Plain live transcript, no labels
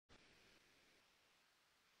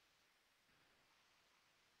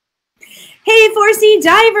Hey, 4C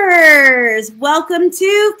divers! Welcome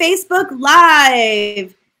to Facebook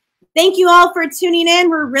Live. Thank you all for tuning in.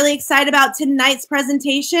 We're really excited about tonight's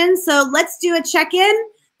presentation. So let's do a check-in.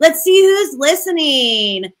 Let's see who's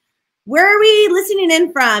listening. Where are we listening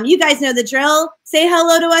in from? You guys know the drill. Say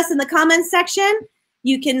hello to us in the comments section.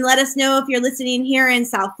 You can let us know if you're listening here in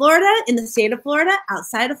South Florida, in the state of Florida,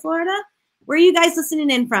 outside of Florida. Where are you guys listening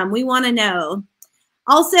in from? We want to know.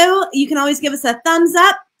 Also, you can always give us a thumbs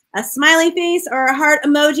up, a smiley face, or a heart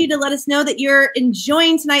emoji to let us know that you're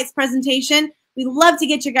enjoying tonight's presentation. We love to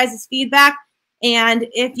get your guys' feedback. And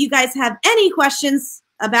if you guys have any questions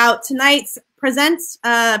about tonight's tonight's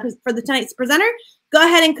presenter, go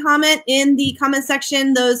ahead and comment in the comment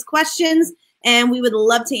section those questions, and we would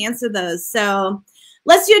love to answer those. So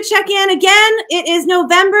let's do a check-in again. It is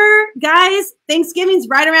November, guys. Thanksgiving's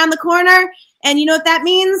right around the corner. And you know what that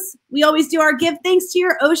means? We always do our Give Thanks to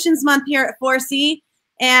Your Oceans month here at 4C.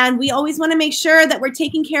 And we always want to make sure that we're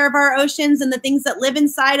taking care of our oceans and the things that live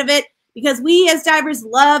inside of it, because we as divers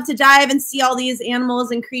love to dive and see all these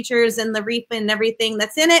animals and creatures and the reef and everything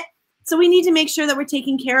that's in it. So we need to make sure that we're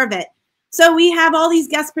taking care of it. So we have all these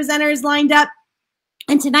guest presenters lined up.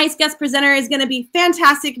 And tonight's guest presenter is going to be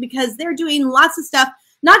fantastic because they're doing lots of stuff,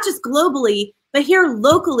 not just globally, but here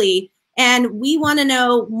locally. And we want to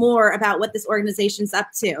know more about what this organization's up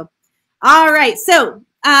to. All right. So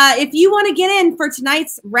if you want to get in for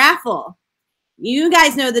tonight's raffle, you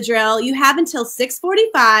guys know the drill. You have until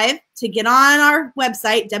 6:45 to get on our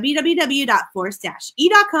website,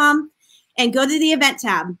 www.force-e.com, and go to the event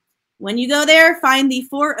tab. When you go there, find the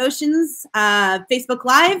 4Oceans Facebook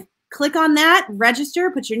Live. Click on that,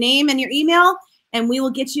 register, put your name and your email, and we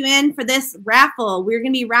will get you in for this raffle. We're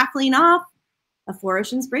going to be raffling off a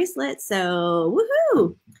 4Oceans bracelet. So,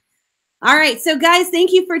 woohoo! All right, so guys,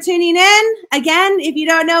 thank you for tuning in. Again, if you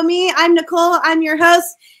don't know me, I'm Nicole. I'm your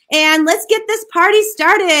host, and let's get this party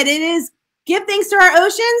started. It is Give Thanks to Our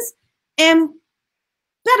Oceans, and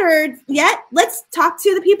better yet, let's talk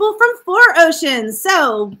to the people from 4Oceans.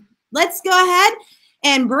 So let's go ahead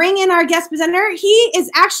and bring in our guest presenter. He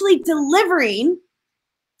is actually delivering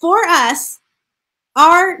for us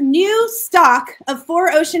our new stock of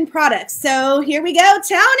 4Ocean products. So here we go,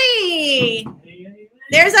 Tony.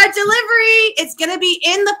 There's our delivery. It's going to be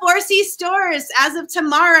in the 4C stores as of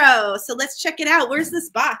tomorrow. So let's check it out. Where's this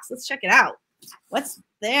box? Let's check it out. What's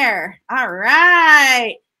there? All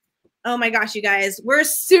right. Oh my gosh, you guys. We're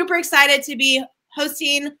super excited to be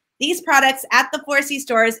hosting these products at the 4C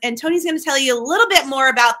stores. And Tony's going to tell you a little bit more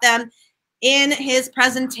about them in his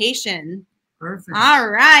presentation. Perfect. All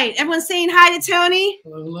right. Everyone's saying hi to Tony.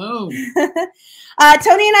 Hello.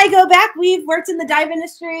 Tony and I go back. We've worked in the dive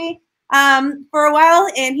industry for a while,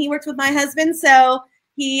 and he worked with my husband. So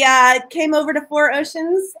he came over to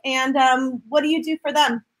 4Oceans. And what do you do for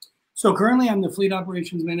them? So currently I'm the fleet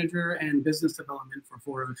operations manager and business development for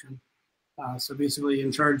 4Ocean. So basically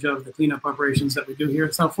in charge of the cleanup operations that we do here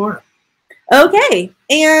at South Florida. Okay.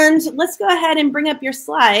 And let's go ahead and bring up your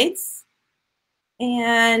slides.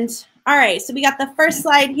 And all right, so we got the first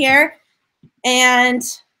slide here. And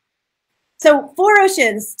so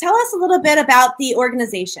 4Oceans, tell us a little bit about the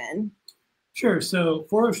organization. Sure. So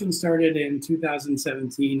 4Ocean started in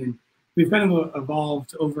 2017, and we've kind of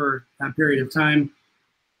evolved over that period of time.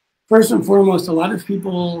 First and foremost, a lot of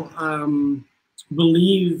people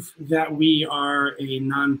believe that we are a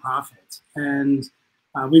nonprofit, and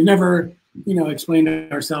we've never, explained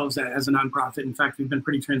ourselves as a nonprofit. In fact, we've been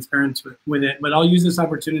pretty transparent with it. But I'll use this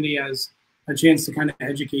opportunity as a chance to kind of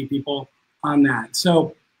educate people on that.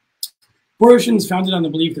 So 4Ocean is founded on the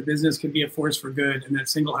belief that business can be a force for good, and that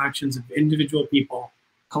single actions of individual people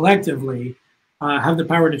collectively have the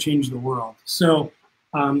power to change the world. So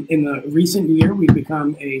in the recent year, we've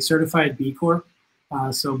become a certified B Corp.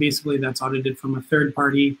 So basically that's audited from a third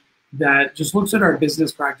party that just looks at our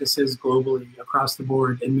business practices globally across the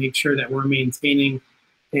board and make sure that we're maintaining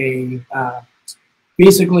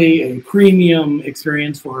basically a premium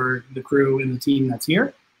experience for the crew and the team that's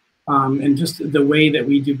here. And just the way that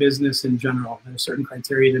we do business in general. There's certain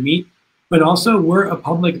criteria to meet, but also we're a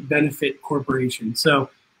public benefit corporation. So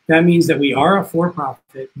that means that we are a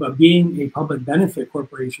for-profit, but being a public benefit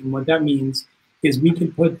corporation, what that means is we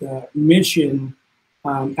can put the mission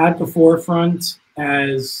at the forefront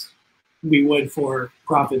as we would for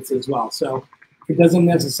profits as well. So it doesn't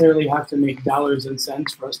necessarily have to make dollars and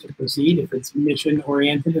cents for us to proceed. If it's mission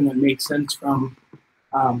oriented and it makes sense from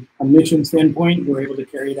a mission standpoint, we're able to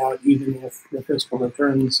carry it out even if the fiscal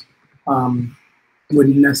returns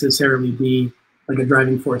wouldn't necessarily be like a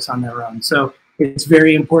driving force on their own. So it's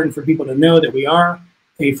very important for people to know that we are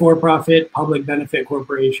a for-profit public benefit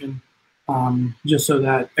corporation just so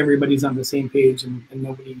that everybody's on the same page and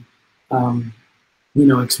nobody, you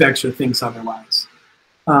know, expects or thinks otherwise.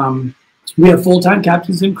 We have full-time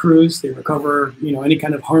captains and crews. They recover, you know, any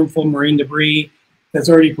kind of harmful marine debris that's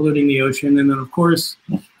already polluting the ocean. And then, of course,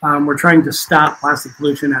 we're trying to stop plastic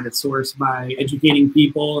pollution at its source by educating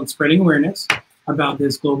people and spreading awareness about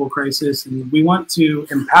this global crisis. And we want to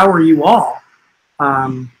empower you all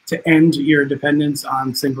to end your dependence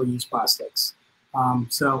on single-use plastics.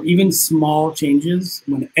 So even small changes,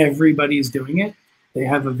 when everybody's doing it, they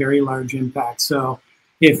have a very large impact. So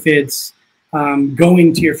if it's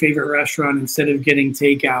going to your favorite restaurant instead of getting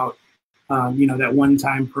takeout, you know, that one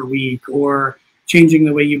time per week, or changing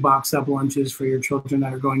the way you box up lunches for your children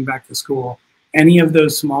that are going back to school, any of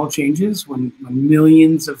those small changes, when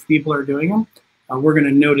millions of people are doing them, we're going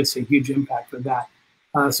to notice a huge impact of that.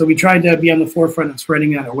 So we tried to be on the forefront of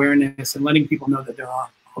spreading that awareness and letting people know that there are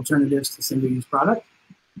alternatives to single-use product.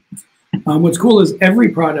 What's cool is every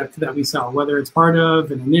product that we sell, whether it's part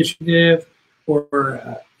of an initiative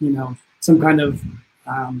or you know, some kind of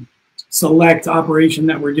select operation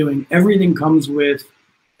that we're doing, everything comes with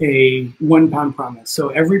a 1 pound promise. So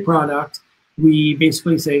every product, we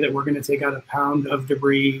basically say that we're going to take out a pound of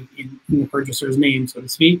debris in the purchaser's name, so to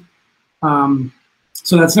speak.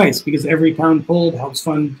 So that's nice because every pound pulled helps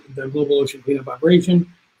fund the Global Ocean Cleanup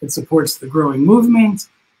Operation. It supports the growing movement,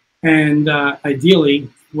 and ideally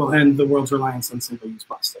will end the world's reliance on single-use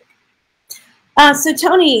plastic. So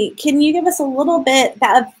Tony, can you give us a little bit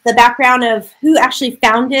of the background of who actually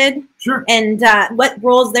founded Sure. and what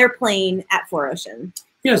roles they're playing at 4Ocean?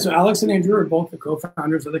 Yeah, so Alex and Andrew are both the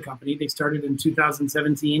co-founders of the company. They started in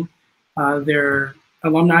 2017. They're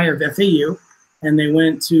alumni of FAU, and they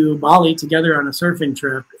went to Bali together on a surfing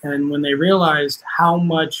trip. And when they realized how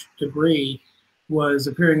much debris was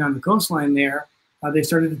appearing on the coastline there, they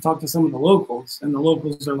started to talk to some of the locals. And the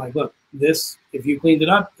locals are like, look, this, if you cleaned it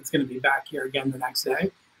up, it's going to be back here again the next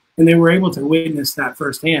day. And they were able to witness that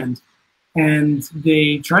firsthand. And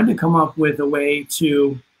they tried to come up with a way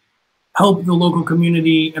to help the local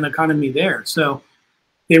community and economy there. So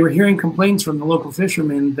they were hearing complaints from the local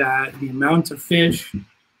fishermen that the amount of fish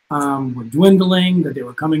were dwindling, that they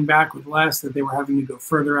were coming back with less, that they were having to go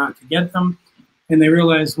further out to get them. And they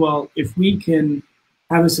realized, well, if we can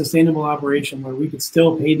have a sustainable operation where we could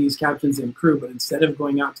still pay these captains and crew, but instead of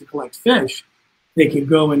going out to collect fish, they could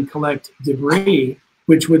go and collect debris,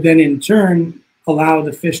 which would then in turn allow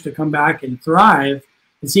the fish to come back and thrive.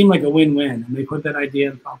 It seemed like a win-win, and they put that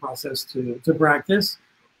idea and thought process to practice.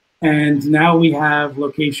 And now we have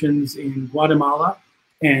locations in Guatemala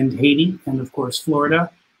and Haiti, and of course,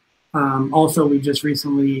 Florida. Also, we just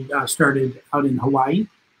recently started out in Hawaii.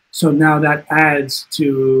 So now that adds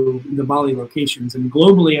to the Bali locations. And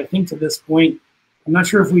globally, I think to this point, I'm not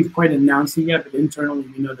sure if we've quite announced it yet, but internally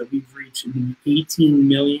we know that we've reached 18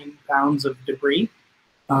 million pounds of debris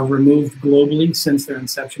removed globally since their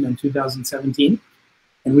inception in 2017.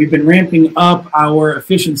 And we've been ramping up our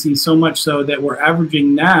efficiency so much so that we're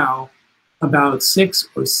averaging now about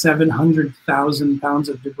 600,000 or 700,000 pounds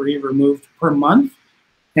of debris removed per month.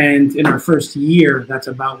 And in our first year, that's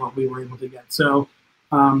about what we were able to get. So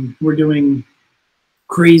we're doing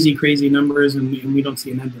crazy, crazy numbers, and we don't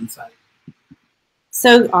see an end in sight.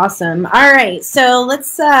 So awesome. All right, so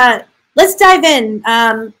let's dive in.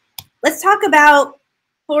 Let's talk about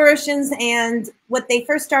 4Oceans, and what they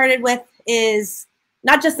first started with is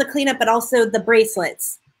not just the cleanup, but also the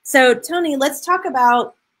bracelets. So Tony, let's talk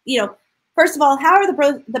about, you know, first of all, how are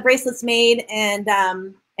the bracelets made, and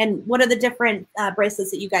what are the different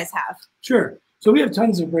bracelets that you guys have? Sure. So we have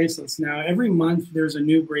tons of bracelets now. Every month there's a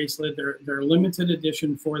new bracelet. They're limited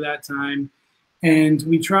edition for that time. And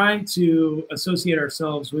we try to associate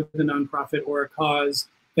ourselves with a nonprofit or a cause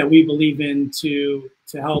that we believe in to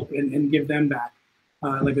help and give them back,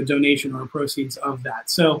 like a donation or proceeds of that.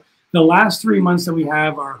 So the last 3 months that we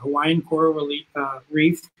have are Hawaiian Coral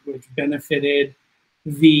Reef, which benefited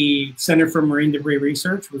the Center for Marine Debris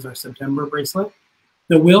Research, was our September bracelet.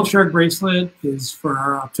 The whale shark bracelet is for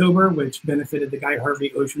our October, which benefited the Guy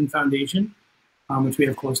Harvey Ocean Foundation, which we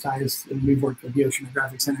have close ties, and we've worked with the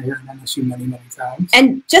Oceanographic Center here in MSU many, many times.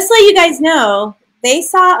 And just so you guys know, they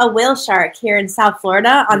saw a whale shark here in South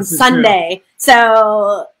Florida on Sunday. True.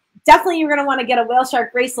 So definitely you're going to want to get a whale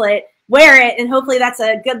shark bracelet, wear it, and hopefully that's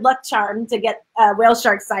a good luck charm to get a whale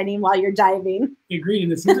shark sighting while you're diving. Agreed.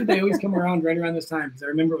 And it seems like they always come around right around this time, because I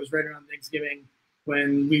remember it was right around Thanksgiving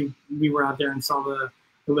when we were out there and saw the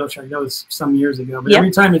whale shark. That was some years ago, but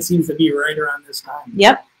every time it seems to be right around this time.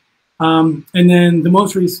 Yep. And then the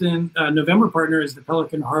most recent November partner is the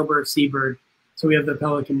Pelican Harbor Seabird. So we have the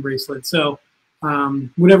Pelican bracelet. So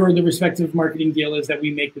whatever the respective marketing deal is that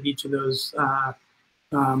we make with each of those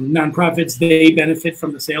nonprofits, they benefit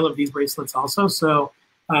from the sale of these bracelets also. So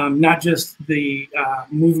not just the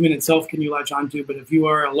movement itself can you latch onto, but if you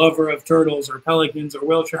are a lover of turtles or pelicans or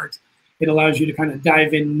whale sharks, it allows you to kind of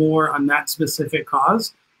dive in more on that specific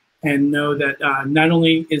cause and know that not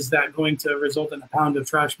only is that going to result in a pound of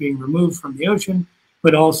trash being removed from the ocean,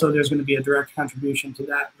 but also there's going to be a direct contribution to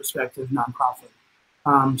that respective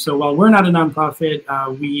nonprofit. So while we're not a nonprofit,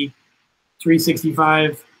 we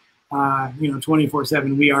 365,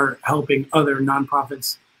 24/7, we are helping other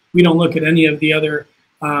nonprofits. We don't look at any of the other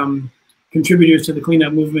contributors to the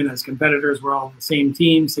cleanup movement as competitors. We're all the same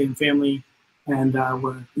team, same family, and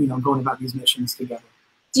we're going about these missions together.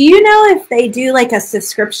 Do you know if they do like a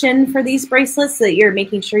subscription for these bracelets so that you're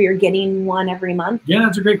making sure you're getting one every month? Yeah,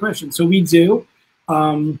 that's a great question. So we do.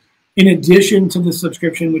 In addition to the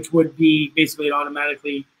subscription, which would be basically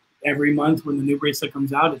automatically every month when the new bracelet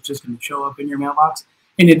comes out, it's just going to show up in your mailbox.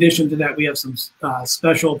 In addition to that, we have some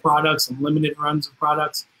special products and limited runs of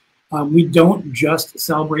products. We don't just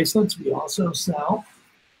sell bracelets. We also sell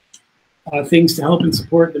things to help and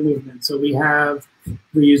support the movement. So we have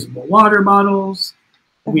reusable water bottles.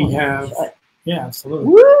 We have, yeah,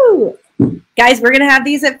 absolutely. Woo! Guys, we're going to have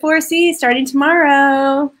these at 4C starting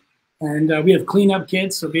tomorrow. And we have cleanup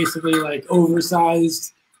kits. So basically like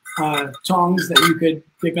oversized tongs that you could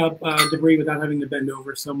pick up debris without having to bend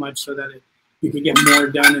over so much so that you could get more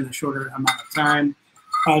done in a shorter amount of time.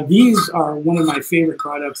 These are one of my favorite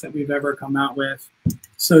products that we've ever come out with.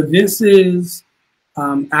 So this is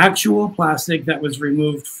actual plastic that was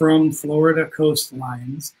removed from Florida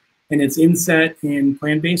coastlines, and it's inset in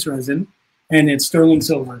plant-based resin, and it's sterling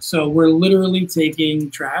silver. So we're literally taking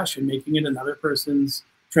trash and making it another person's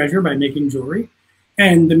treasure by making jewelry.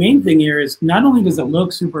 And the main thing here is not only does it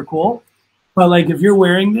look super cool, but like if you're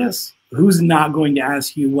wearing this, who's not going to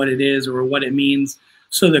ask you what it is or what it means?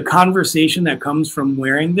 So the conversation that comes from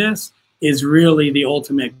wearing this is really the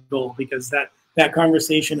ultimate goal, because that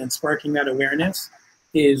conversation and sparking that awareness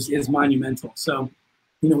is monumental. So,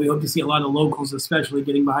 we hope to see a lot of locals, especially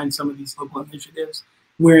getting behind some of these local initiatives,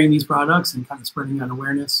 wearing these products and kind of spreading that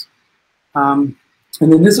awareness. And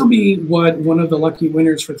then this will be what one of the lucky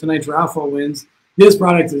winners for tonight's raffle wins. This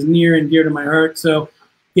product is near and dear to my heart. So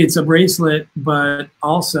it's a bracelet, but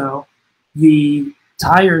also the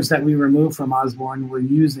tires that we removed from Osborne we're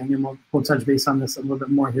using, and we'll touch base on this a little bit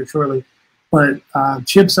more here shortly, but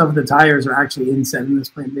chips of the tires are actually inset in this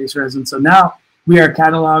plant-based resin. So now we are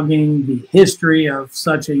cataloging the history of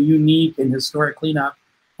such a unique and historic cleanup,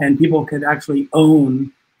 and people could actually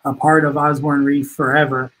own a part of Osborne Reef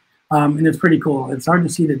forever. And it's pretty cool. It's hard to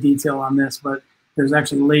see the detail on this, but there's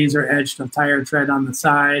actually laser etched of tire tread on the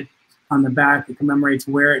side, on the back. It commemorates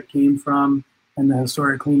where it came from and the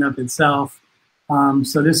historic cleanup itself.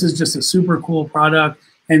 So this is just a super cool product.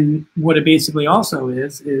 And what it basically also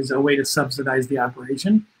is a way to subsidize the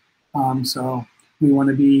operation. So we want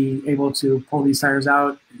to be able to pull these tires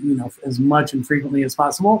out, as much and frequently as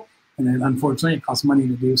possible. And then unfortunately, it costs money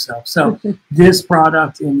to do so. So this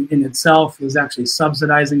product in itself is actually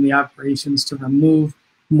subsidizing the operations to remove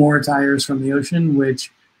more tires from the ocean,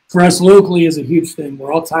 which for us locally is a huge thing.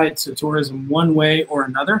 We're all tied to tourism one way or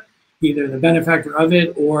another, either the benefactor of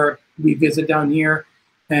it or we visit down here.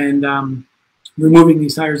 And removing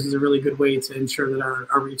these tires is a really good way to ensure that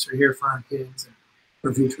our reefs are here for our kids and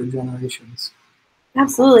for future generations.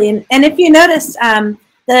 Absolutely. And if you noticed,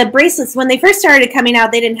 the bracelets, when they first started coming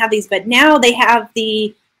out, they didn't have these, but now they have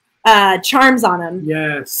the charms on them.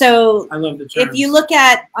 Yes. So I love the charms. If you look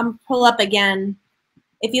at, pull up again,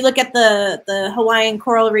 if you look at the Hawaiian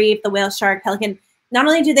coral reef, the whale shark, pelican, not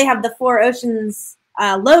only do they have the 4Oceans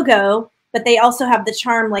logo, but they also have the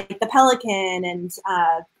charm like the pelican and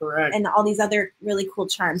correct, and all these other really cool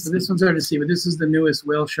charms. So this one's hard to see, but this is the newest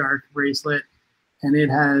whale shark bracelet, and it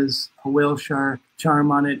has a whale shark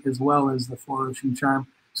charm on it as well as the 4Ocean charm.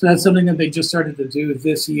 So that's something that they just started to do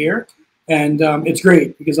this year. And it's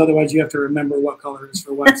great because otherwise you have to remember what color is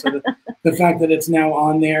for what. So the fact that it's now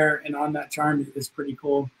on there and on that charm is pretty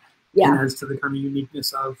cool. Yeah. And adds to the kind of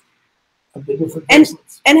uniqueness of the different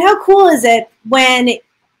bracelets. And how cool is it when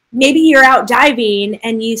maybe you're out diving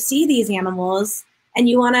and you see these animals and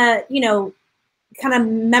you want to, kind of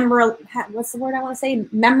what's the word I want to say?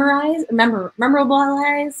 Memorialize?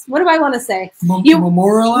 What do I want to say?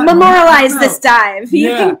 Memorialize this dive.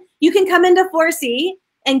 Yeah. You can come into 4C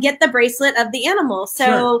and get the bracelet of the animal. So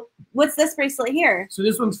sure. What's this bracelet here? So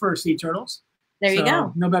this one's for sea turtles. There you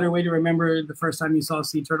go. No better way to remember the first time you saw a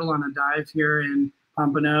sea turtle on a dive here in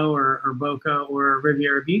Pompano or Boca or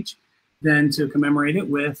Riviera Beach than to commemorate it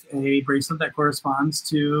with a bracelet that corresponds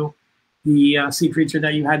to the sea creature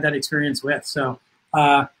that you had that experience with. So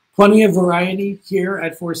plenty of variety here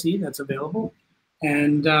at 4C that's available.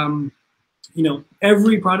 And, you know,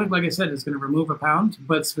 every product, like I said, is going to remove a pound,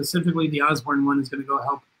 but specifically the Osborne one is going to go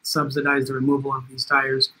help subsidize the removal of these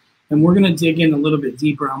tires. And we're going to dig in a little bit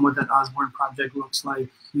deeper on what that Osborne project looks like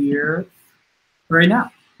here right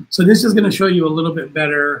now. So this is going to show you a little bit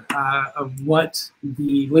better of what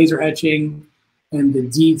the laser etching and the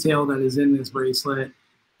detail that is in this bracelet.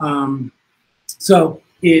 So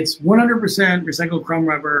it's 100% recycled chrome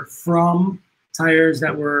rubber from tires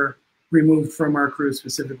that were removed from our crew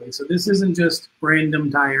specifically. So this isn't just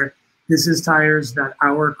random tire. This is tires that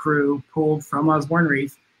our crew pulled from Osborne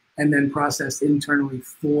Reef and then processed internally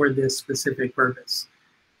for this specific purpose.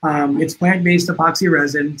 It's plant-based epoxy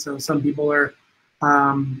resin, so some people are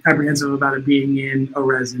apprehensive about it being in a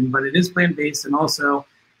resin, but it is plant-based, and also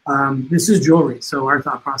this is jewelry. So our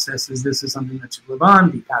thought process is this is something that should live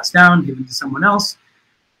on, be passed down, given to someone else.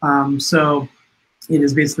 So it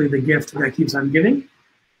is basically the gift that keeps on giving.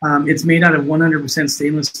 It's made out of 100%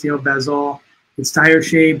 stainless steel bezel. It's tire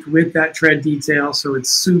shaped with that tread detail, so it's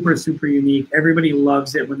super, super unique. Everybody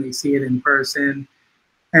loves it when they see it in person.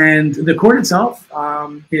 And the cord itself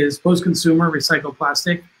is post-consumer recycled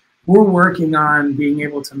plastic. We're working on being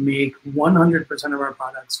able to make 100% of our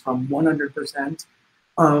products from 100%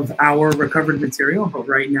 of our recovered material, but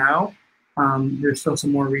right now there's still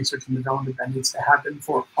some more research and development that needs to happen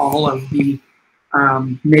for all of the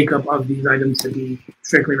makeup of these items to be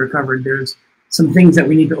strictly recovered. There's some things that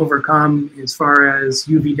we need to overcome as far as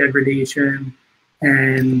UV degradation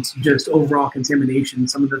and just overall contamination.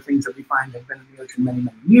 Some of the things that we find have been in the ocean many,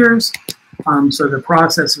 many years. So the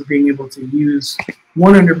process of being able to use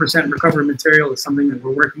 100% recovered material is something that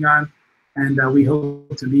we're working on, and we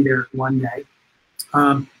hope to be there one day.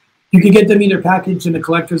 You can get them either packaged in a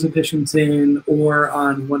collector's edition tin or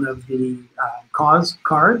on one of the cause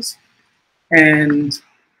cards. And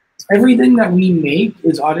everything that we make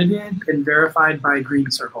is audited and verified by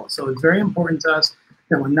Green Circle. So it's very important to us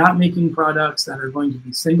that we're not making products that are going to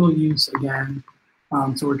be single use again.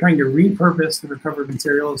 So we're trying to repurpose the recovered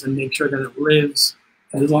materials and make sure that it lives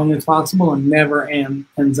as long as possible and never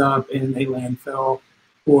ends up in a landfill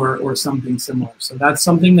or something similar. So that's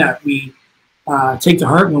something that we take to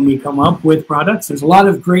heart when we come up with products. There's a lot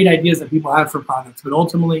of great ideas that people have for products, but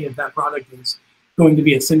ultimately if that product is going to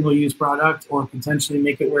be a single-use product or potentially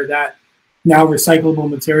make it where that now recyclable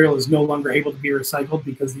material is no longer able to be recycled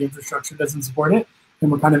because the infrastructure doesn't support it, then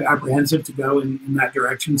we're kind of apprehensive to go in that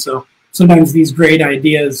direction. So sometimes these great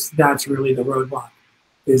ideas, that's really the roadblock,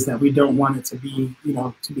 is that we don't want it to be, you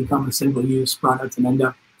know, to become a single-use product and end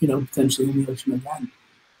up, you know, potentially in the ocean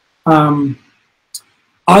again.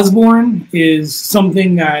 Osborne is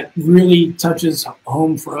something that really touches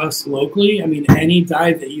home for us locally. I mean, any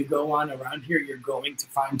dive that you go on around here, you're going to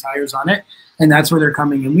find tires on it, and that's where they're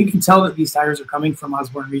coming. And we can tell that these tires are coming from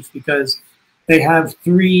Osborne Reef because they have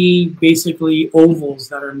 3 basically ovals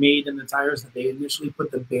that are made in the tires that they initially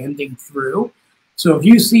put the banding through. So if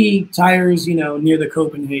you see tires, you know, near the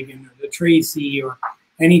Copenhagen or the Tracy or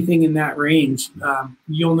anything in that range,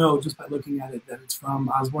 you'll know just by looking at it that it's from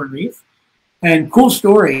Osborne Reef. And cool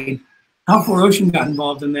story, how 4Ocean got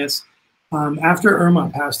involved in this. After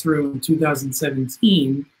Irma passed through in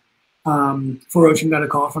 2017, 4Ocean got a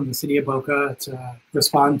call from the city of Boca to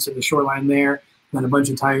respond to the shoreline there. Then a bunch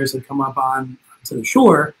of tires had come up on to the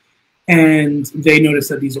shore, and they noticed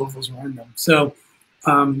that these ovals were in them. So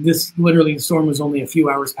this literally, the storm was only a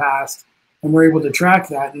few hours past, and we're able to track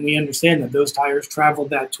that, and we understand that those tires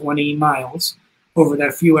traveled that 20 miles over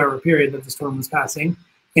that few hour period that the storm was passing.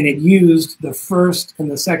 And it used the first and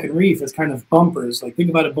the second reef as kind of bumpers. Like think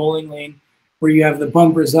about a bowling lane where you have the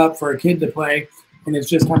bumpers up for a kid to play, and it's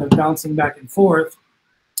just kind of bouncing back and forth.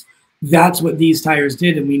 That's what these tires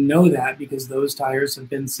did, and we know that because those tires have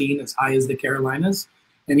been seen as high as the Carolinas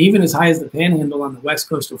and even as high as the Panhandle on the west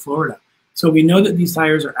coast of Florida. So we know that these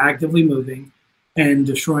tires are actively moving and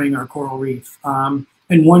destroying our coral reef. And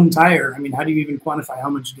one tire, I mean, how do you even quantify how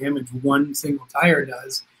much damage one single tire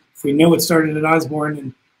does? If we know it started at Osborne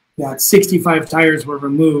and that 65 tires were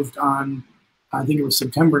removed on, I think it was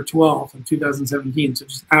September 12th of 2017, so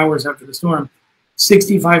just hours after the storm.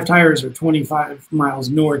 65 tires are 25 miles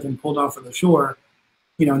north and pulled off of the shore,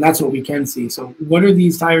 you know, and that's what we can see. So what are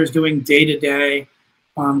these tires doing day to day?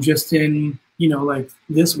 Just in, you know, like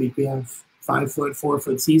this week, we have 5 foot, 4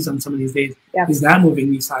 foot seas on some of these days. Yeah. Is that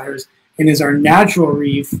moving these tires? And is our natural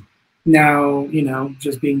reef now, you know,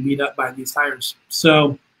 just being beat up by these tires?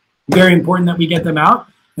 So very important that we get them out.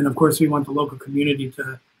 And of course, we want the local community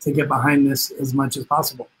to get behind this as much as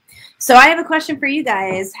possible. So I have a question for you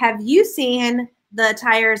guys. Have you seen the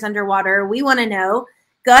tires underwater? We want to know.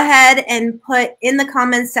 Go ahead and put in the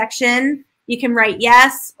comments section. You can write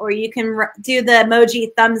yes, or you can do the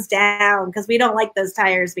emoji thumbs down, because we don't like those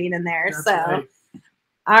tires being in there. That's so, right.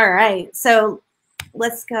 All right. So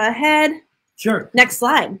let's go ahead. Sure. Next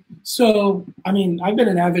slide. So, I mean, I've been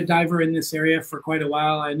an avid diver in this area for quite a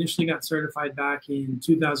while. I initially got certified back in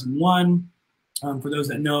 2001. For those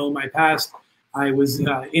that know my past, I was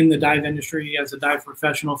in the dive industry as a dive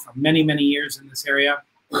professional for many, many years in this area.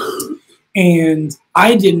 And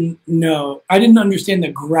I didn't understand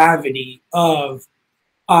the gravity of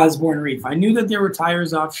Osborne Reef. I knew that there were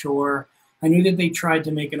tires offshore. I knew that they tried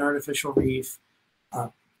to make an artificial reef.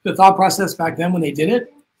 The thought process back then when they did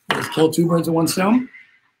it was kill two birds with one stone.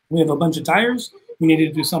 We have a bunch of tires. We needed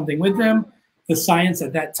to do something with them. The science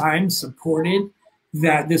at that time supported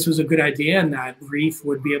that this was a good idea and that reef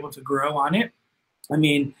would be able to grow on it. I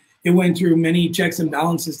mean, it went through many checks and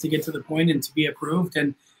balances to get to the point and to be approved.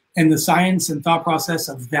 And the science and thought process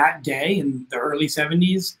of that day in the early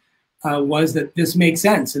 70s was that this makes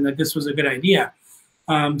sense and that this was a good idea.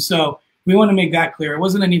 So we want to make that clear. It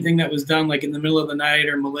wasn't anything that was done like in the middle of the night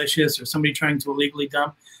or malicious or somebody trying to illegally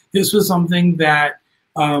dump. This was something that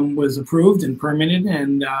was approved and permitted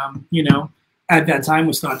and, you know, at that time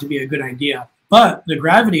was thought to be a good idea. But the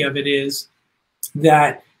gravity of it is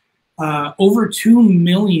that over 2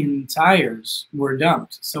 million tires were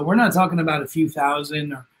dumped. So we're not talking about a few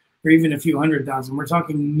thousand or even a few 100,000. We're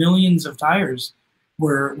talking millions of tires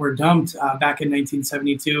were dumped back in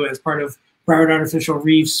 1972 as part of Broward Artificial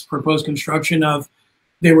Reef's proposed construction of,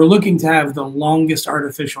 they were looking to have the longest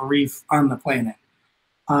artificial reef on the planet.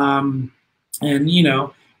 And, you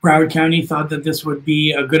know, Broward County thought that this would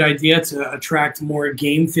be a good idea to attract more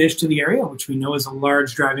game fish to the area, which we know is a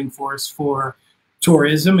large driving force for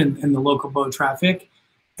tourism and the local boat traffic.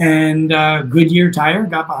 And Goodyear Tire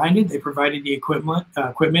got behind it. They provided the equipment.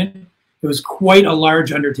 It was quite a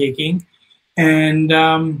large undertaking. And,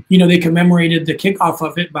 you know, they commemorated the kickoff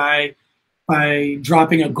of it by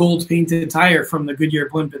dropping a gold painted tire from the Goodyear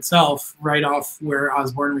blimp itself right off where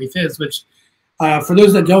Osborne Reef is, which for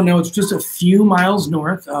those that don't know, it's just a few miles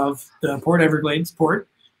north of the Port Everglades port.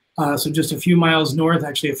 So just a few miles north,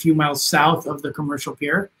 actually a few miles south of the commercial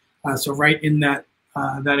pier. So right in that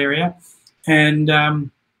area. And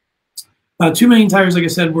about 2 million tires, like I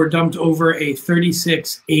said, were dumped over a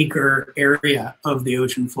 36-acre area of the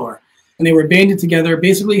ocean floor. And they were banded together,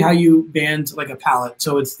 basically how you band like a pallet.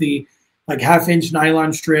 So it's the like half-inch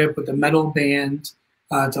nylon strip with the metal band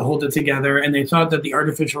to hold it together. And they thought that the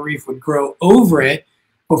artificial reef would grow over it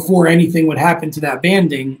before anything would happen to that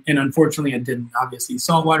banding. And unfortunately, it didn't. Obviously,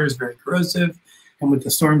 saltwater is very corrosive. And with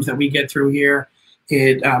the storms that we get through here,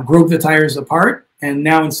 it broke the tires apart. And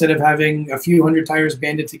now instead of having a few hundred tires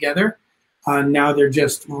banded together, now they're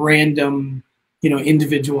just random, you know,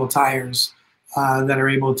 individual tires that are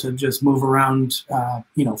able to just move around,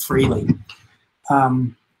 you know, freely.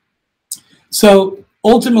 So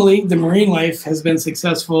ultimately, the marine life has been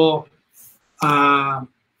successful, or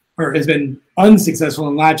has been unsuccessful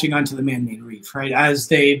in latching onto the man-made reef, right? As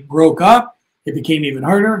they broke up, it became even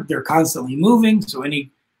harder. They're constantly moving. So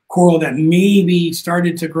any coral that maybe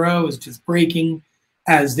started to grow is just breaking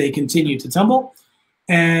as they continue to tumble.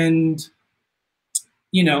 And,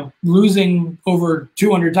 you know, losing over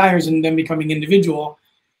 200 tires and then becoming individual,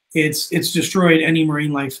 it's destroyed any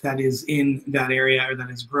marine life that is in that area or that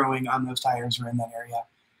is growing on those tires or in that area.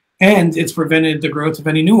 And it's prevented the growth of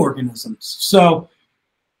any new organisms. So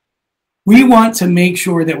we want to make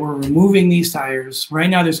sure that we're removing these tires. Right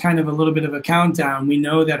now, there's kind of a little bit of a countdown. We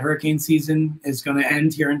know that hurricane season is going to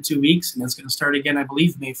end here in 2 weeks, and it's going to start again, I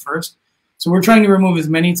believe, May 1st. So we're trying to remove as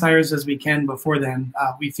many tires as we can before then.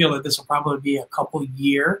 We feel that this will probably be a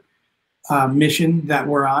couple-year mission that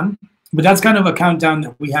we're on. But that's kind of a countdown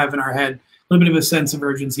that we have in our head, a little bit of a sense of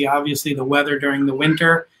urgency. Obviously, the weather during the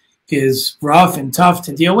winter is rough and tough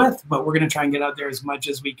to deal with, but we're going to try and get out there as much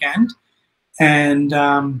as we can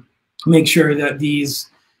and make sure that these,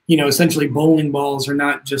 you know, essentially bowling balls are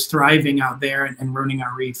not just thriving out there and ruining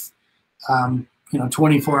our reef, you know,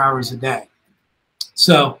 24 hours a day.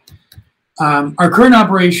 So our current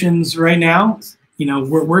operations right now, you know,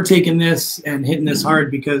 we're taking this and hitting this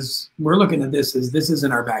hard because we're looking at this as this is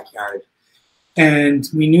in our backyard. And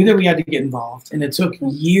we knew that we had to get involved. And it took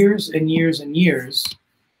years and years and years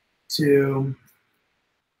to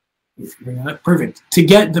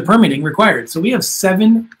get the permitting required. So we have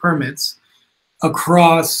 7 permits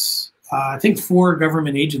across, I think, 4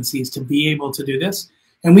 government agencies to be able to do this.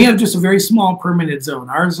 And we have just a very small permitted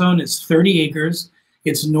zone. Our zone is 30 acres.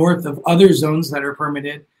 It's north of other zones that are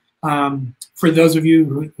permitted. For those of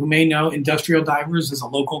you who may know, Industrial Divers is a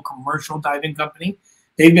local commercial diving company.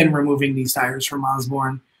 They've been removing these tires from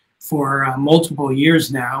Osborne for multiple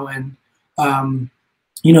years now. And,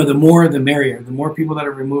 you know, the more the merrier. The more people that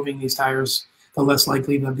are removing these tires, the less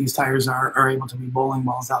likely that these tires are able to be bowling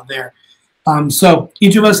balls out there. So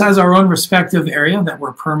each of us has our own respective area that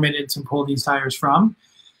we're permitted to pull these tires from.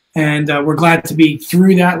 And we're glad to be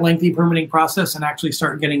through that lengthy permitting process and actually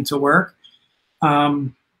start getting to work.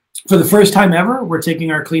 For the first time ever, we're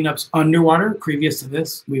taking our cleanups underwater. Previous to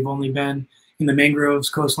this, we've only been in the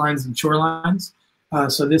mangroves, coastlines, and shorelines.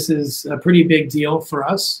 So this is a pretty big deal for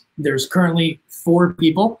us. There's currently 4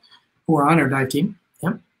 people who are on our dive team.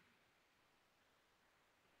 Yep.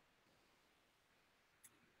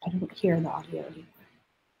 I don't hear the audio anymore.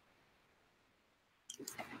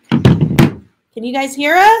 Can you guys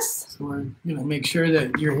hear us? So we're going to make sure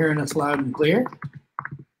that you're hearing us loud and clear.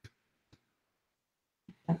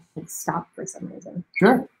 It stopped for some reason.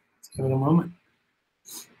 Sure. Let's give it a moment.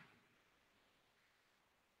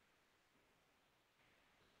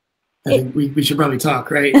 I think we should probably talk,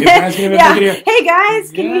 right? Yeah. Hey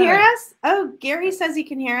guys, can you hear us? Oh, Gary says he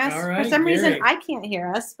can hear us. All right, for some reason, I can't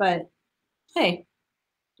hear us, but hey,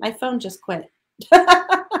 my phone just quit.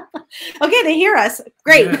 Okay, they hear us.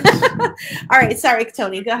 Great. Yes. All right, sorry,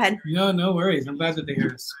 Tony. Go ahead. No worries. I'm glad that they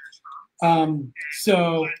hear us.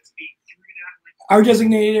 So our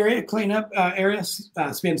designated area, cleanup area,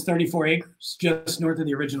 spans 34 acres, just north of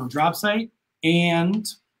the original drop site. And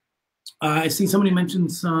I see somebody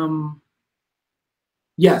mentioned some.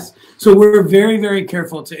 Yes. So we're very, very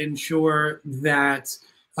careful to ensure that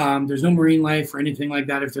there's no marine life or anything like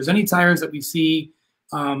that. If there's any tires that we see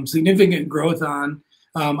significant growth on,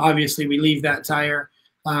 obviously we leave that tire.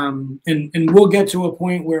 And we'll get to a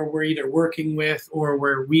point where we're either working with or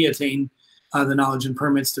where we attain the knowledge and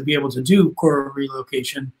permits to be able to do coral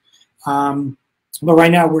relocation. But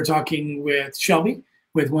right now we're talking with Shelby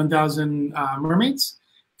with 1,000 mermaids.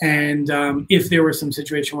 And if there was some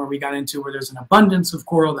situation where we got into where there's an abundance of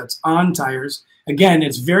coral that's on tires, again,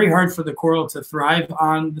 it's very hard for the coral to thrive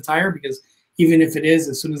on the tire because even if it is,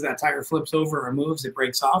 as soon as that tire flips over or moves, it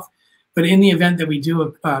breaks off. But in the event that we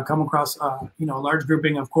do come across a large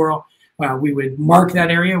grouping of coral, we would mark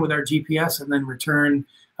that area with our GPS and then return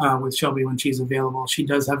with Shelby when she's available. She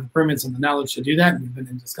does have the permits and the knowledge to do that, and we've been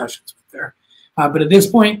in discussions with her. But at this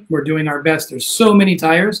point, we're doing our best. There's so many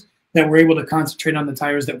tires that we're able to concentrate on the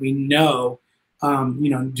tires that we know,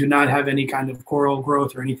 do not have any kind of coral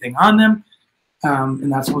growth or anything on them.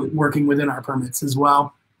 And that's what working within our permits as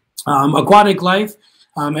well. Aquatic life,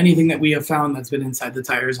 anything that we have found that's been inside the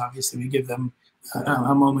tires, obviously we give them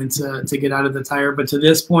a moment to get out of the tire. But to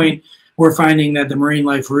this point, we're finding that the marine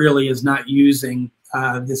life really is not using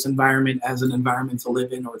this environment as an environment to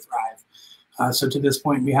live in or thrive. So to this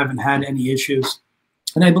point, we haven't had any issues.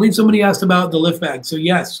 And I believe somebody asked about the lift bag. So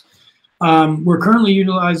yes, we're currently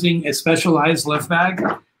utilizing a specialized lift bag.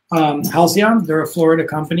 Halcyon, they're a Florida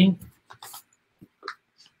company.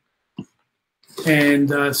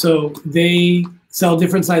 And so they sell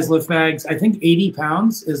different size lift bags. I think 80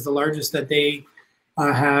 pounds is the largest that they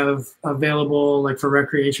have available, like for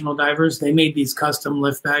recreational divers. They made these custom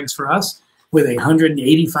lift bags for us with a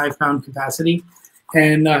 185-pound capacity.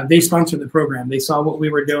 And they sponsored the program. They saw what we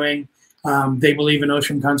were doing. They believe in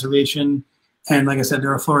ocean conservation. And like I said,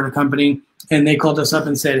 they're a Florida company. And they called us up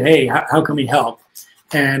and said, hey, how can we help?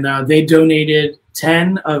 And they donated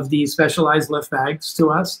 10 of these specialized lift bags to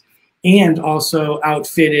us and also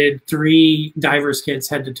outfitted 3 divers kits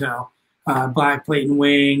head to toe, black plate and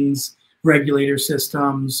wings, regulator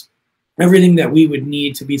systems, everything that we would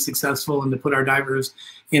need to be successful and to put our divers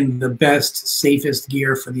in the best, safest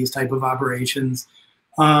gear for these type of operations.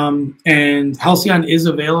 And Halcyon is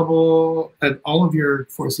available at all of your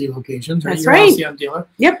 4C locations, right? That's You're right. a Halcyon dealer.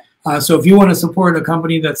 Yep. So if you want to support a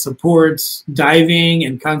company that supports diving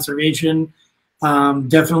and conservation,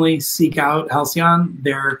 definitely seek out Halcyon.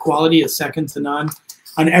 Their quality is second to none.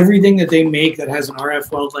 On everything that they make that has an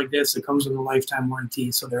RF weld like this, it comes with a lifetime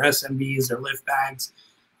warranty. So their SMBs, their lift bags.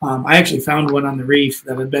 I actually found one on the reef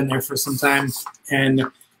that had been there for some time, and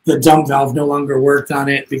the dump valve no longer worked on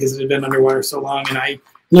it because it had been underwater so long. And I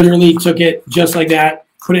literally took it just like that,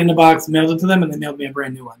 put it in a box, mailed it to them, and they mailed me a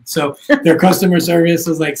brand new one. So their customer service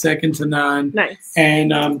is like second to none. Nice.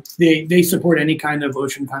 And they support any kind of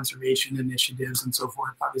ocean conservation initiatives and so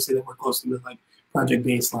forth. Obviously, they work closely with like Project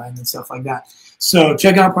Baseline and stuff like that. So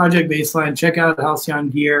check out Project Baseline, check out Halcyon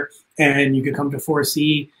gear, and you can come to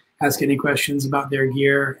 4C, ask any questions about their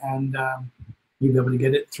gear, and you'll be able to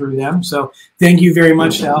get it through them. So thank you very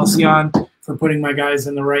much to Halcyon for putting my guys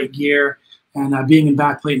in the right gear. And being in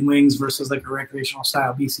backplate and wings versus like a recreational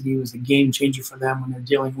style BCD was a game changer for them when they're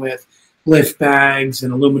dealing with lift bags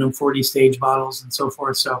and aluminum 40 stage bottles and so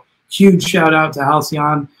forth. So huge shout out to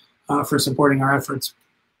Halcyon for supporting our efforts.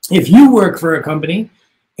 If you work for a company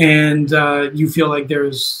and you feel like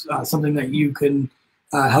there's something that you can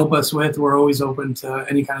help us with, we're always open to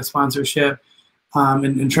any kind of sponsorship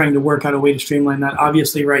and trying to work out a way to streamline that.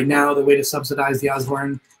 Obviously, right now, the way to subsidize the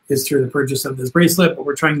Osborne is through the purchase of this bracelet, but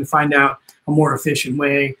we're trying to find out a more efficient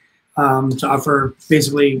way to offer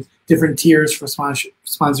basically different tiers for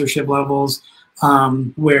sponsorship levels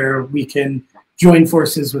where we can join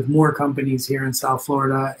forces with more companies here in South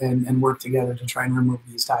Florida and work together to try and remove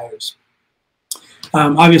these tires.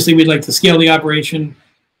 Obviously, we'd like to scale the operation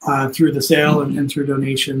through the sale and through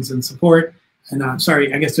donations and support. And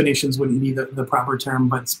sorry, I guess donations wouldn't be the proper term,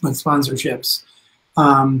 but sponsorships.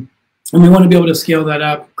 And we want to be able to scale that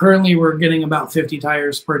up. Currently, we're getting about 50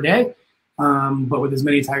 tires per day. But with as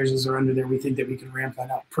many tires as are under there, we think that we can ramp that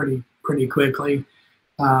up pretty quickly.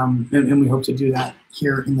 And we hope to do that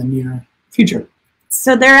here in the near future.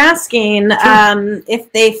 So they're asking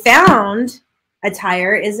if they found a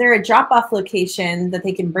tire, is there a drop-off location that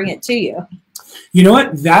they can bring it to you? You know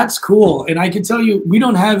what? That's cool. And I can tell you, we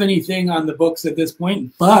don't have anything on the books at this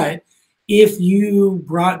point, but if you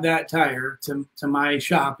brought that tire to my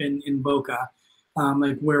shop in Boca,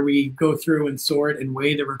 like where we go through and sort and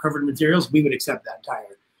weigh the recovered materials, we would accept that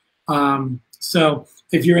tire. So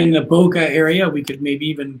if you're in the Boca area, we could maybe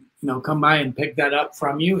even come by and pick that up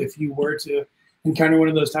from you if you were to encounter one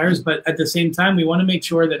of those tires. But at the same time, we want to make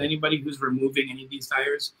sure that anybody who's removing any of these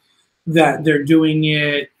tires, that they're doing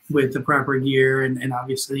it with the proper gear and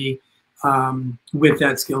obviously with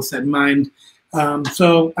that skill set in mind.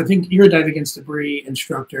 So I think you're a dive against debris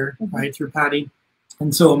instructor, right, through Patty,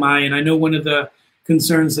 and so am I. And I know one of the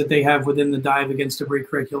concerns that they have within the dive against debris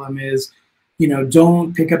curriculum is,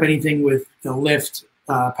 don't pick up anything with the lift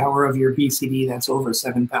power of your BCD that's over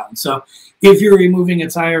 7 pounds. So if you're removing a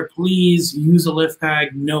tire, please use a lift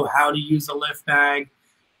bag, know how to use a lift bag.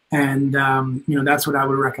 And, that's what I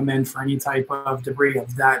would recommend for any type of debris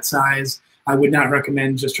of that size. I would not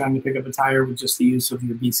recommend just trying to pick up a tire with just the use of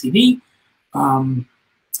your BCD.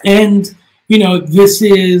 This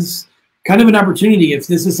is kind of an opportunity. If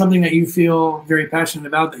this is something that you feel very passionate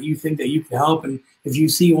about, that you think that you can help, and if you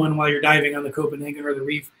see one while you're diving on the Copenhagen or the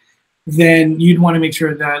Reef, then you'd want to make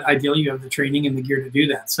sure that ideally you have the training and the gear to do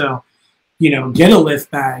that. So, get a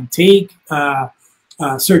lift bag, take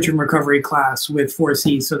search and recovery class with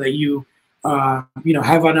 4C so that you,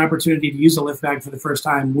 have an opportunity to use a lift bag for the first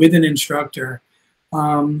time with an instructor.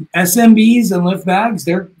 SMBs and lift bags,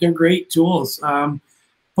 they're great tools.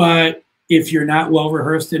 But if you're not well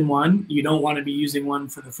rehearsed in one, you don't want to be using one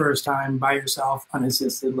for the first time by yourself,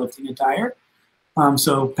 unassisted, lifting a tire.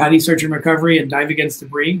 So Patty Search and Recovery and Dive Against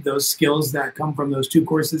Debris, those skills that come from those two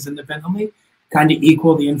courses independently kind of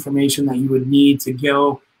equal the information that you would need to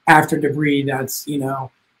go after debris that's,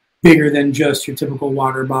 bigger than just your typical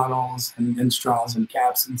water bottles and straws and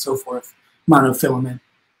caps and so forth, monofilament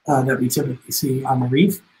that we typically see on the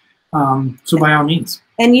reef. So by all means.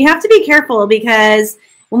 And you have to be careful, because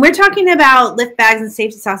when we're talking about lift bags and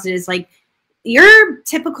safety sausages, like your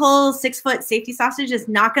typical 6-foot safety sausage is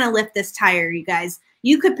not going to lift this tire, you guys.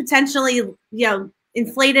 You could potentially,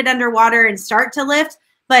 inflate it underwater and start to lift,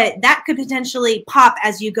 but that could potentially pop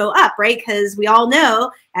as you go up, right? Because we all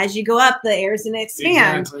know as you go up, the air is going to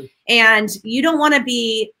expand. Exactly. And you don't want to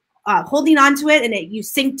be holding on to it and you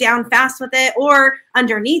sink down fast with it, or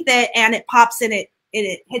underneath it and it pops and it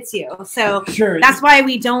hits you. So sure. That's why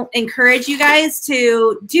we don't encourage you guys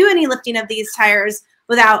to do any lifting of these tires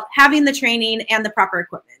without having the training and the proper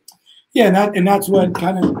equipment. Yeah, and that's what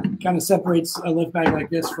kind of separates a lift bag like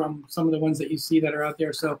this from some of the ones that you see that are out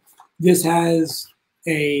there. So this has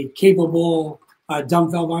a capable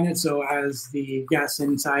dump valve on it. So as the gas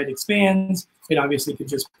inside expands, it obviously could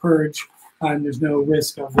just purge, and there's no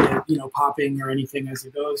risk of it, popping or anything as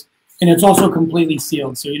it goes. And it's also completely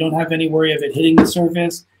sealed, so you don't have any worry of it hitting the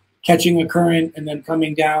surface, catching a current, and then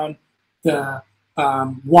coming down, the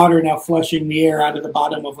water now flushing the air out of the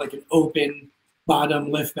bottom of like an open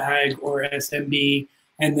bottom lift bag or SMB.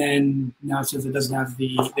 And then now, since it doesn't have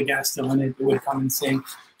the gas still in it, it would come and sink.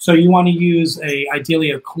 So you want to use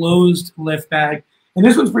ideally a closed lift bag. And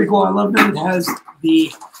this one's pretty cool. I love that it has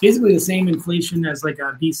basically the same inflation as like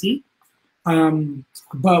a BC.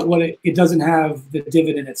 But it doesn't have the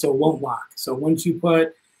divot in it, so it won't lock. So once you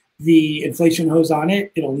put the inflation hose on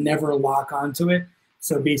it, it'll never lock onto it.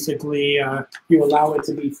 So basically, you allow it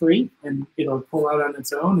to be free, and it'll pull out on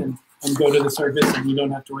its own and go to the surface, and you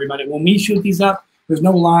don't have to worry about it. When we shoot these up, there's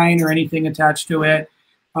no line or anything attached to it.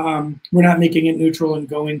 We're not making it neutral and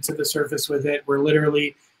going to the surface with it. We're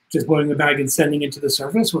literally just blowing the bag and sending it to the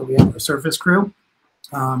surface where we have a surface crew.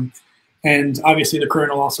 And obviously the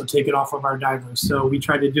current will also take it off of our divers. So we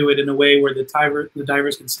try to do it in a way where the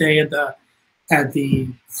divers can stay at the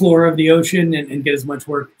floor of the ocean and get as much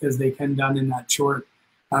work as they can done in that short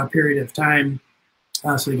period of time,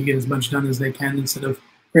 so they can get as much done as they can instead of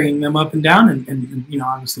bringing them up and down. And you know,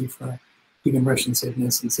 obviously for decompression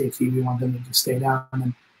sickness and safety, we want them to just stay down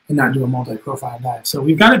and not do a multi-profile dive. So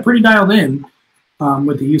we've got it pretty dialed in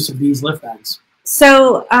with the use of these lift bags.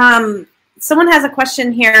 So someone has a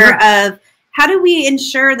question here. Sure. Of how do we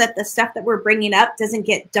ensure that the stuff that we're bringing up doesn't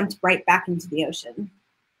get dumped right back into the ocean?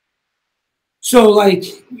 So, like,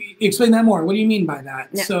 explain that more. What do you mean by that?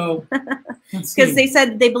 Yeah. So, because they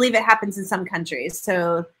said they believe it happens in some countries.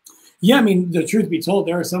 So, yeah, I mean, the truth be told,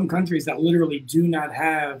 there are some countries that literally do not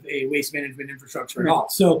have a waste management infrastructure at all.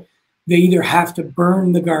 So they either have to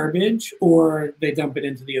burn the garbage or they dump it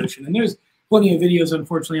into the ocean. And there's plenty of videos,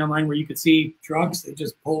 unfortunately, online where you could see trucks. They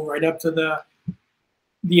just pull right up to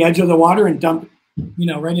the edge of the water and dump, you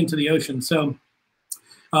know, right into the ocean. So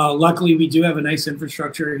luckily, we do have a nice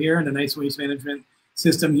infrastructure here and a nice waste management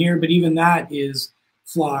system here. But even that is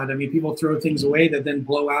flawed. I mean, people throw things away that then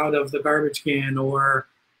blow out of the garbage can or,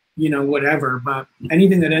 you know, whatever. But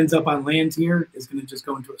anything that ends up on land here is going to just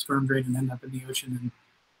go into a storm drain and end up in the ocean in,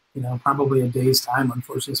 you know, probably a day's time,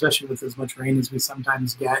 unfortunately, especially with as much rain as we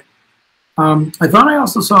sometimes get. I thought I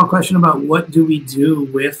also saw a question about what do we do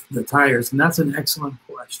with the tires, and that's an excellent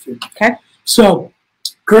question. Okay. So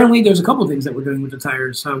currently, there's a couple of things that we're doing with the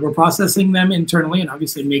tires. We're processing them internally and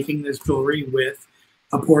obviously making this jewelry with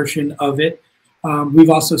a portion of it. We've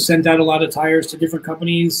also sent out a lot of tires to different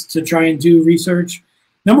companies to try and do research.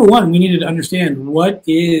 Number one, we needed to understand what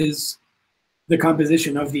is the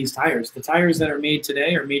composition of these tires. The tires that are made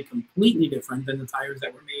today are made completely different than the tires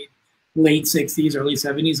that were made late 60s, early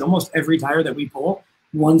 70s. Almost every tire that we pull,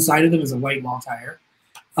 one side of them is a white wall tire.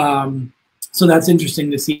 So that's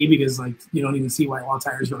interesting to see because, like, you don't even see white wall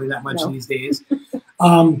tires really that much these days.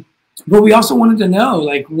 But we also wanted to know,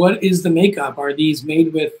 like, what is the makeup? Are these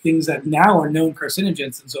made with things that now are known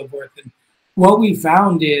carcinogens and so forth? And what we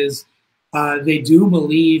found is they do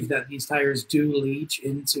believe that these tires do leach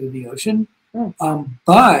into the ocean.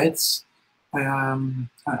 But I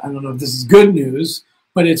don't know if this is good news,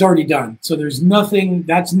 but it's already done. So there's nothing,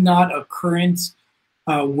 that's not a current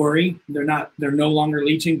worry. They're no longer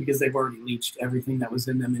leaching because they've already leached everything that was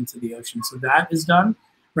in them into the ocean. So that is done.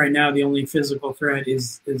 Right now, the only physical threat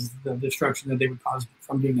is the destruction that they would cause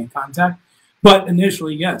from being in contact. But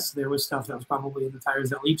initially, yes, there was stuff that was probably in the tires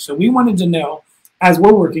that leached. So we wanted to know, as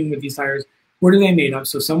we're working with these tires, what are they made of?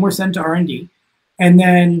 So some were sent to R&D. And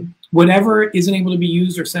then whatever isn't able to be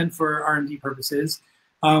used or sent for R&D purposes,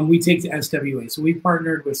 we take to SWA. So we've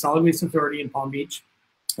partnered with Solid Waste Authority in Palm Beach.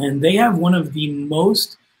 And they have one of the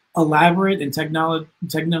most elaborate and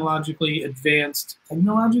technologically advanced,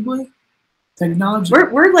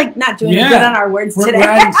 We're like not doing good on our words today. We're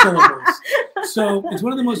adding syllables. So it's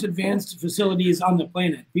one of the most advanced facilities on the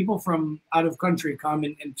planet. People from out of country come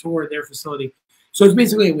and tour their facility. So it's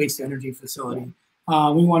basically a waste energy facility.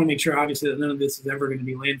 We want to make sure, obviously, that none of this is ever going to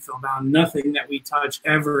be landfill bound. Nothing that we touch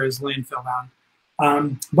ever is landfill bound.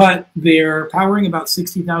 But they're powering about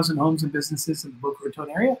 60,000 homes and businesses in the Boca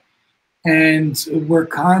Raton area. And we're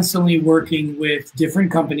constantly working with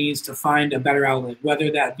different companies to find a better outlet,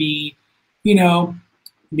 whether that be, you know,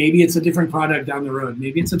 maybe it's a different product down the road.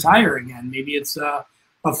 Maybe it's a tire again. Maybe it's a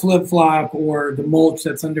flip-flop or the mulch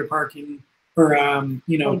that's under parking or,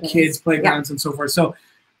 you know, kids' playgrounds and so forth. So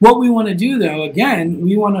what we want to do, though, again,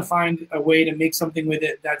 we want to find a way to make something with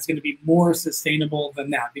it that's going to be more sustainable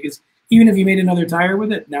than that. Because even if you made another tire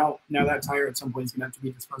with it, now that tire at some point is going to have to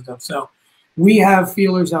be disposed of. So we have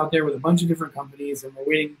feelers out there with a bunch of different companies, and we're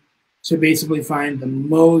waiting to basically find the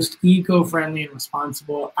most eco-friendly and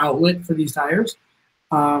responsible outlet for these tires.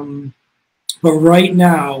 But right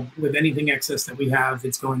now, with anything excess that we have,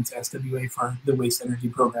 it's going to SWA for the waste energy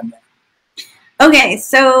program there. Okay,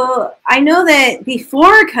 so I know that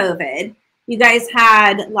before COVID, you guys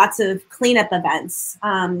had lots of cleanup events.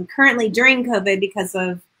 Currently during COVID, because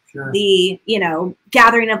of the, you know,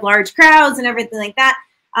 gathering of large crowds and everything like that,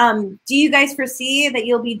 do you guys foresee that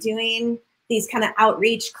you'll be doing these kind of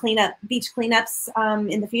outreach beach cleanups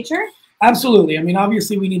in the future? Absolutely. I mean,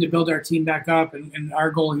 obviously, we need to build our team back up, and our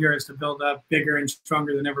goal here is to build up bigger and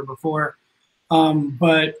stronger than ever before.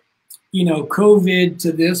 But you know, COVID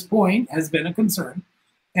to this point has been a concern.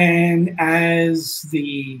 And as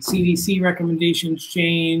the CDC recommendations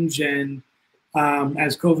change and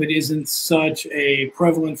as COVID isn't such a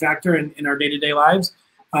prevalent factor in our day-to-day lives,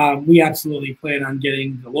 we absolutely plan on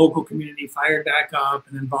getting the local community fired back up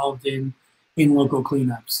and involved in local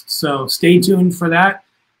cleanups. So stay tuned for that.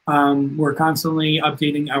 We're constantly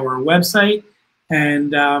updating our website,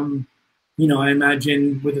 and you know, I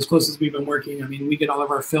imagine with as close as we've been working, I mean, we get all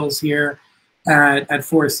of our fills here at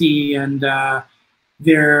 4C, and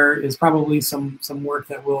there is probably some work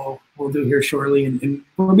that we'll do here shortly, and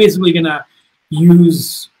we're basically gonna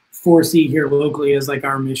use 4C here locally as like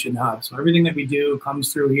our mission hub. So everything that we do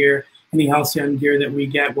comes through here. Any halcyon gear that we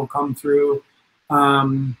get will come through,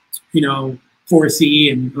 you know,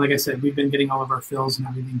 4C. And like I said, we've been getting all of our fills and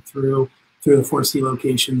everything through the 4C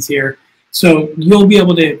locations here. So you'll be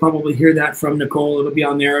able to probably hear that from Nicole. It'll be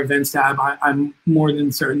on their events tab. I'm more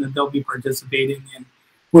than certain that they'll be participating in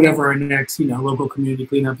whatever our next, you know, local community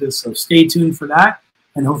cleanup is. So stay tuned for that.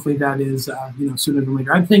 And hopefully that is, you know, sooner than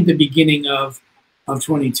later. I think the beginning of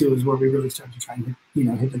 22 is where we really start to try and, you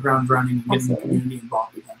know, hit the ground running and get the community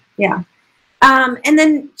involved again. Yeah. And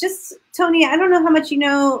then just, Tony, I don't know how much you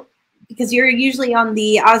know, because you're usually on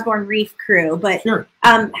the Osborne Reef crew, but sure.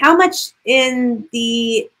 How much in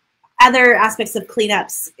the other aspects of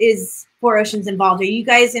cleanups is 4Oceans involved? Are you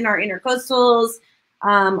guys in our intercoastals?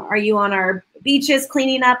 Are you on our beaches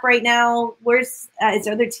cleaning up right now? Is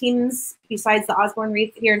there other teams besides the Osborne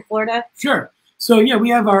Reef here in Florida? Sure. So yeah, we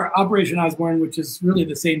have our Operation Osborne, which is really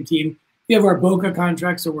the same team. We have our Boca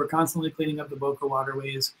contract, so we're constantly cleaning up the Boca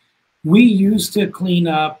waterways. We used to clean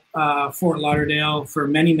up Fort Lauderdale for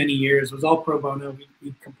many, many years. It was all pro bono.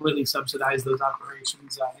 We completely subsidized those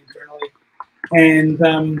operations internally.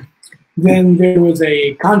 And then there was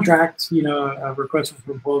a contract, you know, a request for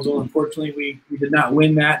proposal. Unfortunately, we did not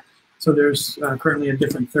win that. So there's currently a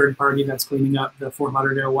different third party that's cleaning up the Fort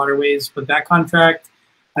Lauderdale waterways. But that contract,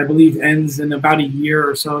 I believe, ends in about a year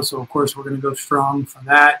or so. So, of course, we're going to go strong for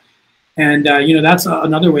that. And, you know, that's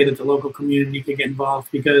another way that the local community could get involved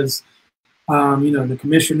because, you know, the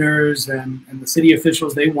commissioners and the city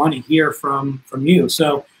officials, they want to hear from you.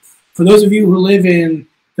 So for those of you who live in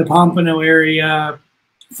the Pompano area,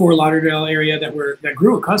 Fort Lauderdale area that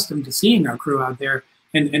grew accustomed to seeing our crew out there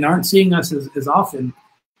and aren't seeing us as often,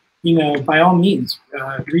 you know, by all means,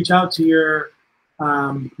 reach out to your,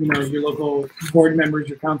 you know, your local board members,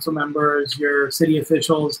 your council members, your city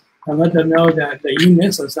officials, and let them know that you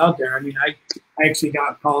miss us out there. I mean, I actually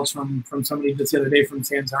got calls from somebody just the other day from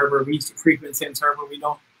Sands Harbor. We used to frequent Sands Harbor. We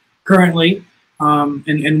don't currently,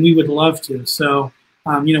 and we would love to. So,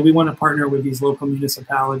 you know, we want to partner with these local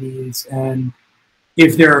municipalities, and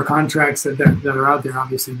if there are contracts that are out there,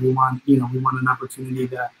 obviously we want an opportunity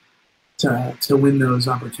to win those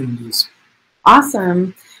opportunities.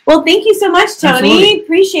 Awesome. Well, thank you so much, Tony. Absolutely.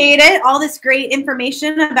 Appreciate it. All this great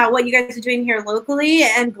information about what you guys are doing here locally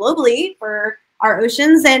and globally for our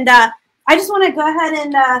oceans. And I just want to go ahead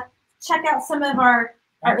and check out some of our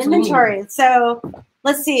inventory. So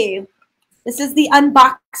let's see. This is the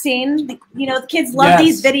unboxing. You know, the kids love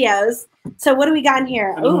these videos. So what do we got in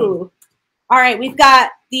here? Ooh. All right. We've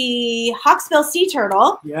got the hawksbill sea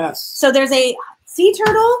turtle. Yes. So there's a sea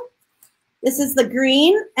turtle. This is the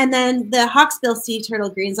green, and then the hawksbill sea turtle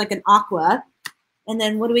green is like an aqua. And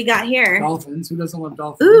then what do we got here? Dolphins. Who doesn't love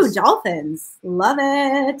dolphins? Ooh, dolphins. Love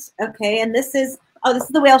it. Okay, and this is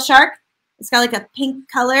the whale shark. It's got like a pink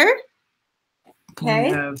color. Okay.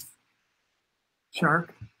 We have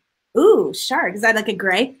shark. Ooh, shark. Is that like a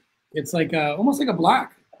gray? It's like almost like a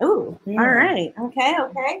black. Ooh, all right. Okay,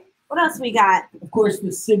 okay. What else we got? Of course,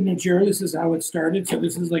 the signature. This is how it started. So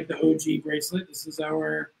this is like the OG bracelet. This is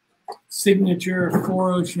our signature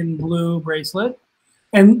 4Ocean blue bracelet.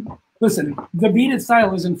 And listen, the beaded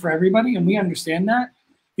style isn't for everybody, and we understand that.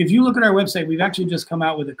 If you look at our website, we've actually just come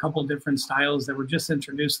out with a couple different styles that were just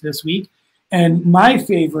introduced this week. And my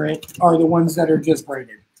favorite are the ones that are just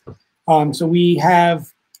braided. So we have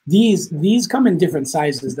these come in different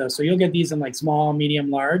sizes though. So you'll get these in like small, medium,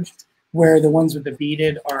 large, where the ones with the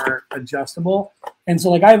beaded are adjustable. And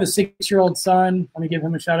so like I have a 6-year-old son. Let me give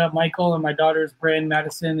him a shout out, Michael, and my daughters, Bryn,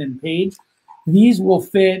 Madison, and Paige. These will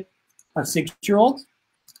fit a 6-year-old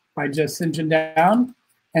by just cinching down,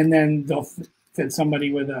 and then they'll fit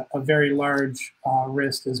somebody with a very large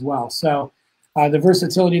wrist as well. So the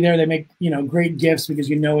versatility there, they make, you know, great gifts because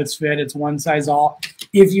you know it's fit. It's one size all.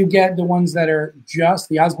 If you get the ones that are just,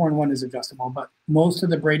 the Osborne one is adjustable, but most of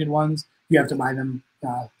the braided ones, you have to buy them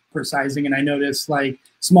for sizing. And I noticed like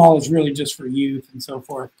small is really just for youth and so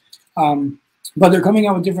forth. But they're coming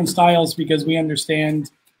out with different styles because we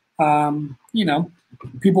understand, you know,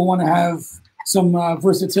 people want to have some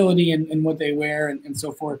versatility in what they wear and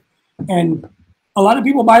so forth. And a lot of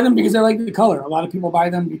people buy them because they like the color. A lot of people buy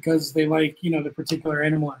them because they like, you know, the particular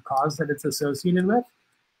animal or cause that it's associated with.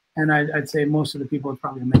 And I'd say most of the people, it's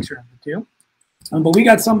probably a mixture of the two. But we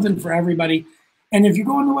got something for everybody. And if you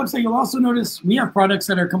go on the website, you'll also notice we have products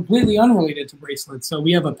that are completely unrelated to bracelets. So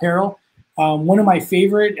we have apparel. One of my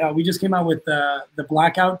favorite, we just came out with the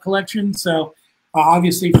Blackout collection. So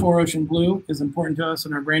obviously 4Ocean blue is important to us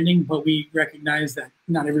in our branding, but we recognize that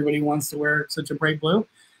not everybody wants to wear such a bright blue.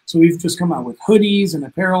 So we've just come out with hoodies and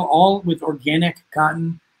apparel, all with organic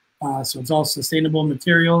cotton. So it's all sustainable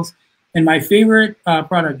materials. And my favorite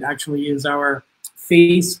product actually is our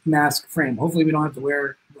face mask frame. Hopefully we don't have to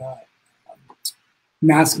wear the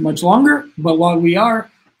mask much longer, but while we are,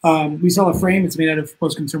 we sell a frame. It's made out of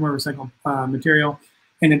post-consumer recycled material,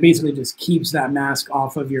 and it basically just keeps that mask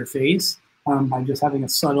off of your face by just having a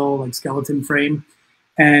subtle like skeleton frame.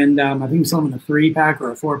 And I think we sell them in a 3-pack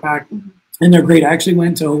or a 4-pack, and they're great. I actually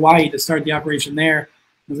went to Hawaii to start the operation there.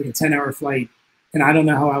 It was like a 10-hour flight, and I don't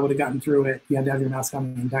know how I would have gotten through it. You had to have your mask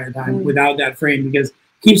on the entire time without that frame, because it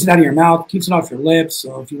keeps it out of your mouth, keeps it off your lips.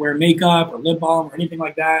 So if you wear makeup or lip balm or anything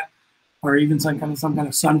like that, or even some kind of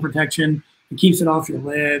sun protection, it keeps it off your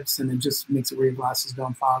lips, and it just makes it where your glasses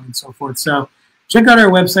don't fog and so forth. So check out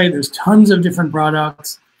our website. There's tons of different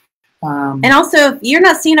products. And also, if you're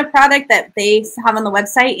not seeing a product that they have on the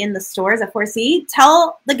website in the stores at 4C,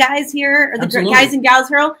 tell the guys here, or the guys and gals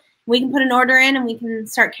here, we can put an order in and we can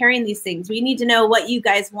start carrying these things. We need to know what you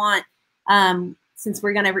guys want, since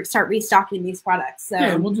we're going to start restocking these products. So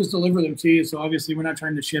yeah, we'll just deliver them to you. So obviously we're not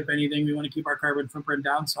trying to ship anything. We want to keep our carbon footprint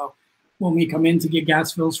down. So when we come in to get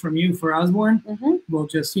gas fills from you for Osborne, we'll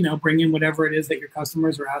just, bring in whatever it is that your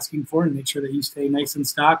customers are asking for and make sure that you stay nice in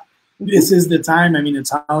stock. This is the time. I mean,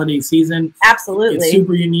 it's holiday season. Absolutely. It's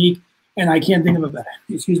super unique. And I can't think of a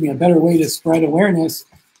better way to spread awareness.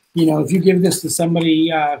 If you give this to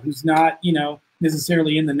somebody who's not,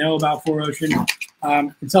 necessarily in the know about 4Ocean,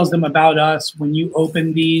 it tells them about us. When you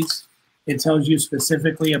open these, it tells you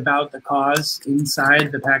specifically about the cause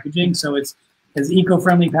inside the packaging. So it's as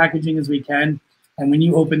eco-friendly packaging as we can. And when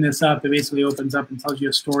you open this up, it basically opens up and tells you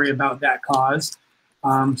a story about that cause.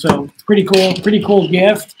 So pretty cool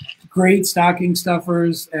gift, great stocking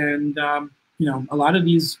stuffers. And, a lot of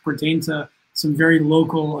these pertain to some very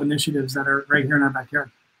local initiatives that are right here in our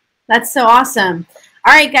backyard. That's so awesome.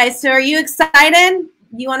 All right, guys. So are you excited?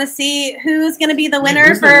 You want to see who's going to be the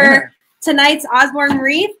winner for tonight's Osborne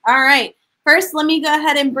Wreath? All right. First, let me go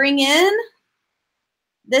ahead and bring in.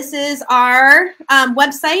 This is our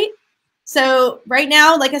website. So right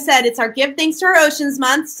now, like I said, it's our Give Thanks to Our Oceans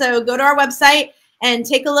month. So go to our website and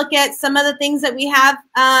take a look at some of the things that we have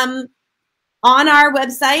on our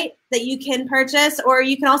website that you can purchase, or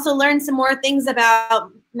you can also learn some more things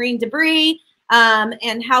about marine debris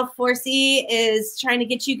and how 4C is trying to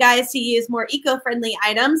get you guys to use more eco-friendly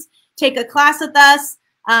items. Take a class with us.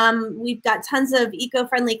 We've got tons of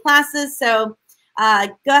eco-friendly classes. So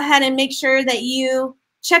go ahead and make sure that you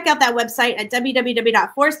check out that website at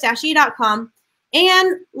www.force-e.com.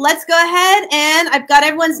 And let's go ahead, and I've got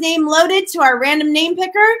everyone's name loaded to our random name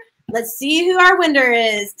picker. Let's see who our winner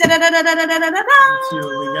is. Let's see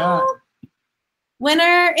what we got.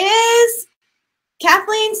 Winner is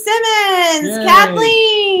Kathleen Simmons. Yay.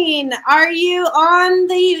 Kathleen, are you on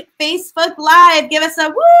the Facebook Live? Give us a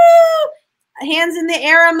woo! Hands in the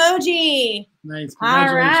air emoji. Nice.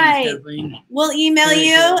 All right. Kathleen. We'll email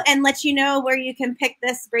you and let you know where you can pick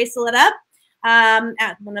this bracelet up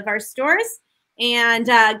at one of our stores. And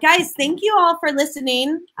guys, thank you all for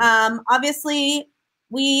listening. Obviously,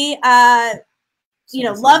 we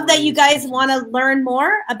love that you guys want to learn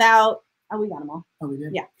more about. Oh, we got them all. Oh, we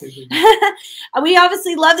did? Yeah. We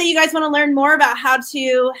obviously love that you guys want to learn more about how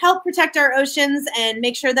to help protect our oceans and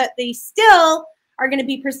make sure that they still are going to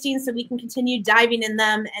be pristine, so we can continue diving in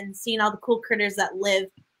them and seeing all the cool critters that live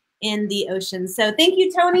in the ocean. So thank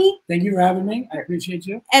you, Tony. Thank you for having me. I appreciate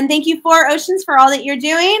you. And thank you, 4Oceans, for all that you're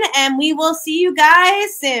doing. And we will see you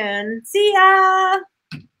guys soon. See ya.